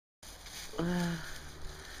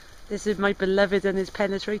This is my beloved and his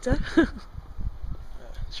penetrator.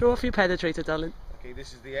 Show off your penetrator, darling. Okay,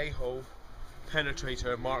 this is the A.Hole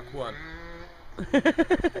Penetrator Mark 1.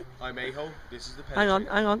 I'm A.Hole, this is the penetrator.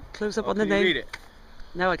 Hang on, close up on the can you name. read it?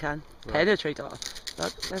 Now I can. Right. Penetrator.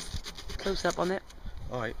 Let's close up on it.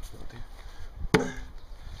 Alright,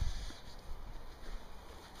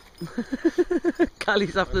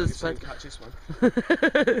 Callie's after the spud. catch this one.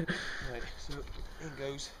 Right, so in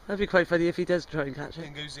goes. That'd be quite funny if he does try and catch it.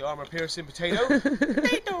 In goes the armour piercing potato.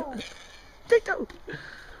 Potato! Potato!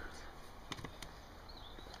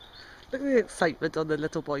 Look at the excitement on the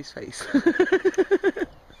little boy's face.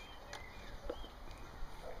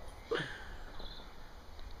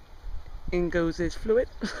 In goes his fluid.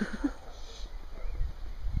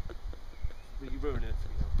 You ruined it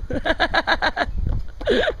for me now.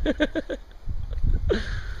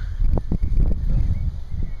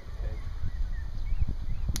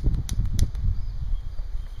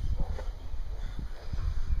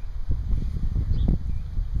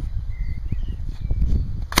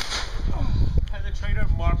 Penetrator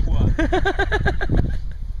Mark 1.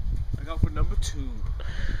 I got for number 2.